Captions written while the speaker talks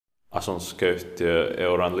asuntosköyhtiö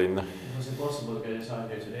Euranlinna. It was impossible to get inside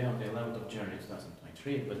here today on the 11th of January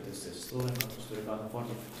 2023, but this is Sturenkatu, Sturenkatu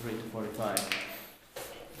 43 to 45,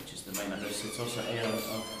 which is the main address. It's also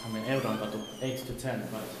Eurenkatu 8 to 10,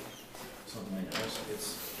 but it's not the main address.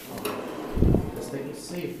 It's the staircase.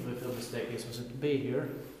 See if we built the staircase. Was it B here?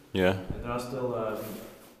 Yeah. And there are still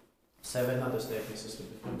 7 other staircases to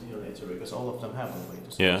be built here later because all of them have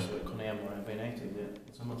elevators. Yeah. So Konemo and B80,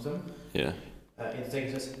 some of them. Yeah. It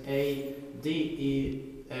takes A, D,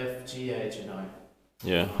 E, F, G, H, and I.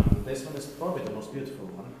 Yeah. This one is probably the most beautiful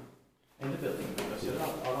one in the building because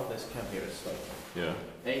out of this cab here is like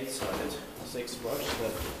 8-sided, 6 floors,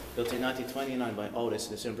 built in 1929 by Otis.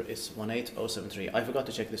 December is 18073. I forgot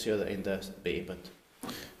to check this here in the B, but.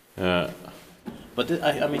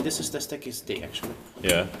 I mean, this is the staircase D actually.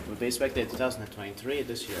 Yeah. Will be inspected in 2023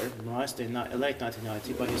 this year, modernized in late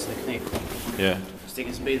 1990 by Hissitekniikka. Yeah.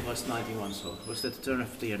 Staircase B was 91, so it was at the turn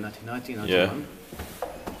of the year 1990, Yeah. 91.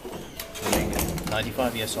 Being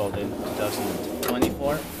 95 years old in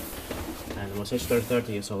 2024, and was just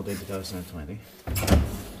 30 years old in 2020.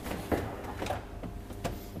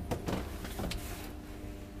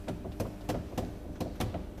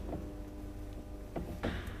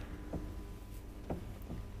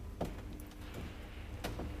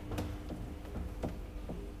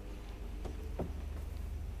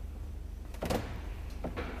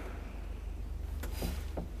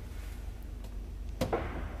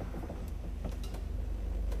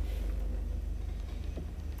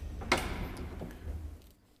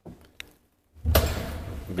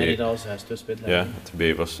 And it also has 2-speed lane. Yeah, the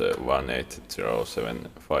B was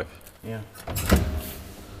 18075. Yeah.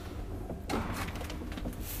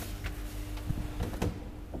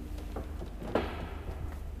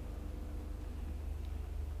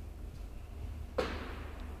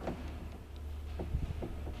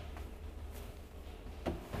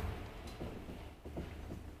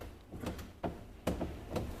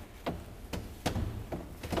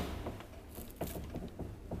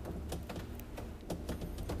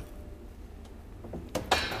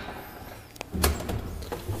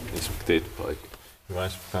 Inspected by,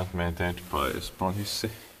 device plant maintained by Spawn Hissi.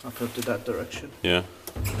 I'll go to that direction. Yeah.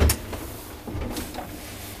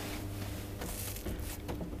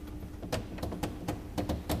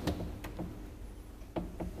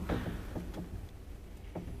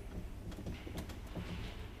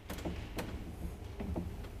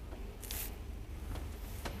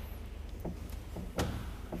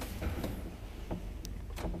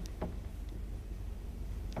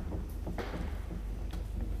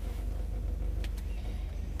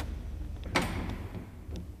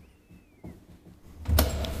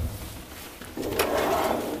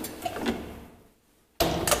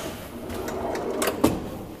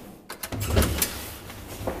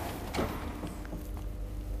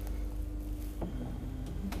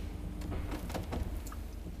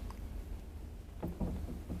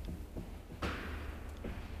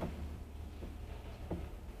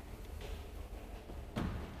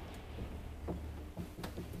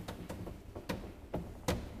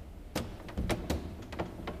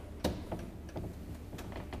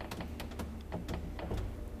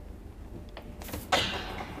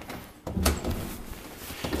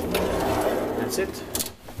 That's it.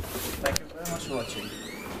 Thank you very much for watching.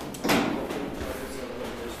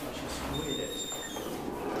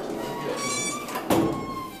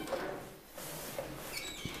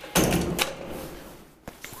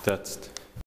 That's